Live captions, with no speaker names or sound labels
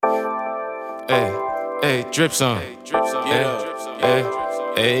Hey, drip some.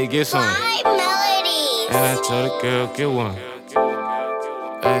 Hey, get some. FlyMelodies. And I told the girl, get one.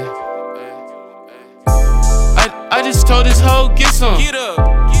 Hey. I just told this hoe, get some. Get up.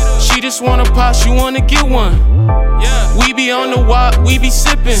 She just wanna pop, she wanna get one. Yeah. We be on the walk, we be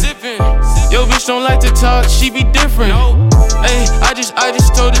sippin'. Yo, bitch don't like to talk, she be different. Hey, I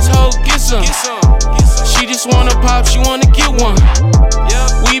just told this hoe, get some. She just wanna pop, she wanna get one. Yeah.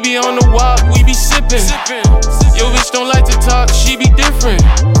 We be on the walk, we be sippin'. Yo, bitch don't like to talk, she be different.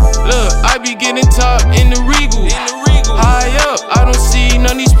 Look, I be getting top in the Regal. High up, I don't see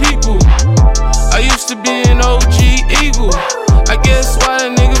none of these people. I used to be an OG eagle. I guess why the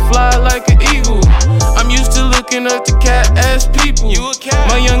nigga fly like an eagle. I'm used to looking up to cat ass people. You a cat.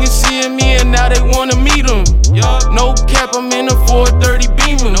 My youngest seeing me and now they wanna meet him. No cap, I'm in a 430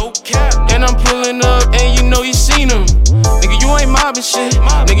 Beamer. No cap. And I'm pulling up and you know you seen him. Nigga, you ain't mobbing shit.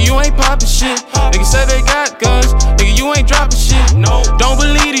 Nigga, you ain't popping shit. Nigga said they got guns. Nigga, you ain't dropping shit. No. Don't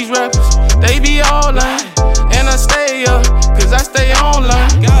believe these rappers, they be all lying. And I stay up, cause I stay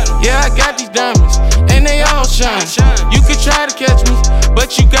online. Yeah, I got these diamonds, and they all shine. You could try to catch me,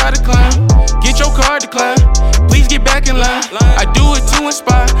 but you gotta climb. Get your card to climb, please get back in line. I do it to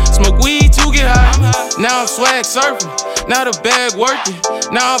inspire, smoke weed to get high. Now I'm swag surfing, now the bag working.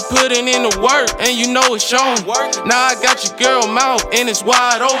 Now I'm putting in the work, and you know it's showing. Now I got your girl mouth, and it's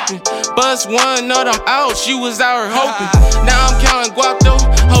wide open. Bust one nut, I'm out, she was out here hoping. Now I'm counting guap though,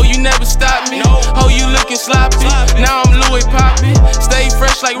 ho, you never stop me. Ho, you looking sloppy, now I'm Louis poppin'. Stay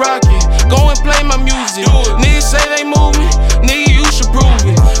fresh like Rocket, go and play my music. Niggas say they moving, nigga, you should prove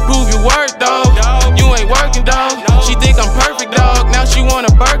it. Prove your work, dog. You ain't working, dog. She think I'm perfect, dog. Now she want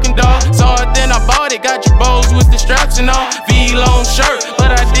a Birkin, dog. Saw it, then I bought it. Got your bows with the straps and all. V-long shirt,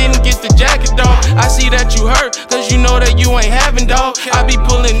 but I didn't get the jacket, dog. I see that you hurt, cause you know that you ain't having, dog. I be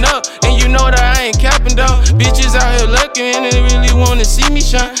pulling up, and you know that I ain't capping, dog. Bitches out here looking, and they really wanna see me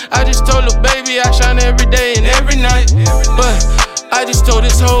shine. I just told her, baby, I shine every day and every night. But I just told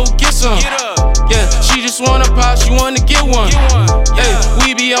this hoe, get some. Yeah, she just wanna pop, she wanna get one. Hey,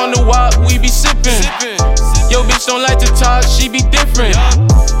 we be on the walk, we be sippin'. Yo, bitch don't like to talk, she be different.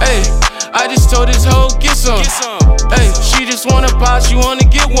 Hey, I just told this hoe, get some. Hey, she just wanna pop, she wanna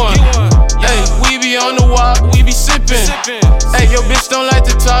get one. Hey, we be on the walk, we be sippin'. Hey, yo, bitch don't like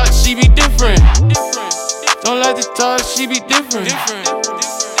to talk, she be different. Don't like to talk, she be different.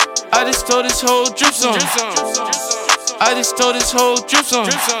 I just told this whole drip song. I just told this whole drip song.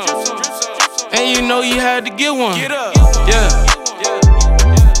 And you know you had to get one. Get up. Yeah.